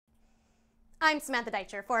I'm Samantha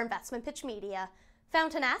Deitcher for InvestmentPitch Media.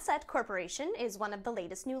 Fountain Asset Corporation is one of the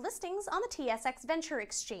latest new listings on the TSX Venture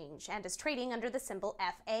Exchange and is trading under the symbol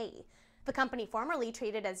FA. The company formerly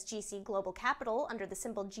traded as GC Global Capital under the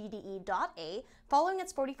symbol GDE.A following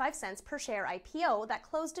its 45 cents per share IPO that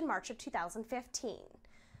closed in March of 2015.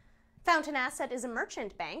 Fountain Asset is a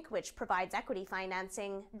merchant bank which provides equity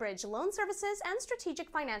financing, bridge loan services, and strategic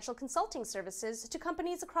financial consulting services to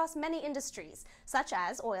companies across many industries, such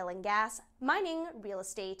as oil and gas, mining, real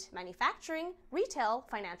estate, manufacturing, retail,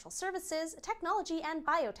 financial services, technology, and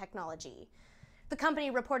biotechnology. The company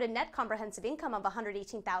reported net comprehensive income of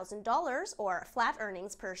 $118,000, or flat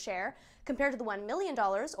earnings per share, compared to the $1 million,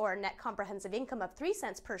 or net comprehensive income of 3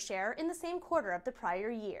 cents per share in the same quarter of the prior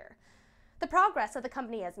year. The progress that the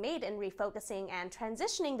company has made in refocusing and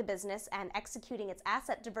transitioning the business and executing its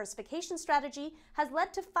asset diversification strategy has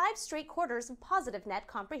led to 5 straight quarters of positive net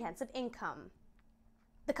comprehensive income.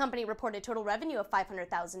 The company reported total revenue of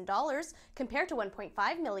 $500,000 compared to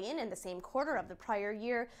 $1.5 million in the same quarter of the prior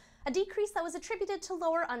year, a decrease that was attributed to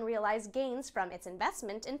lower unrealized gains from its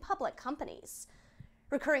investment in public companies.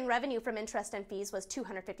 Recurring revenue from interest and fees was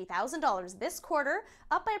 $250,000 this quarter,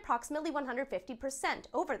 up by approximately 150%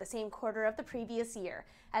 over the same quarter of the previous year,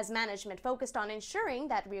 as management focused on ensuring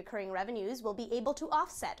that recurring revenues will be able to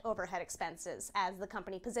offset overhead expenses as the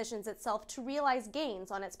company positions itself to realize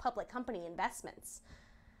gains on its public company investments.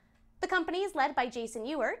 The company is led by Jason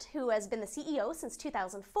Ewert, who has been the CEO since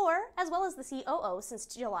 2004, as well as the COO since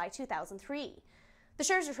July 2003. The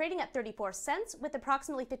shares are trading at 34 cents, with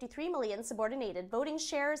approximately 53 million subordinated voting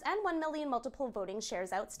shares and 1 million multiple voting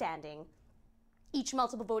shares outstanding. Each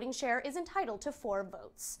multiple voting share is entitled to 4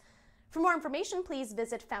 votes. For more information, please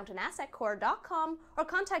visit fountainassetcorp.com or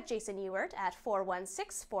contact Jason Ewert at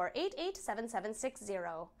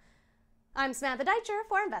 416-488-7760. I'm Samantha Deitcher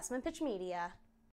for InvestmentPitch Media.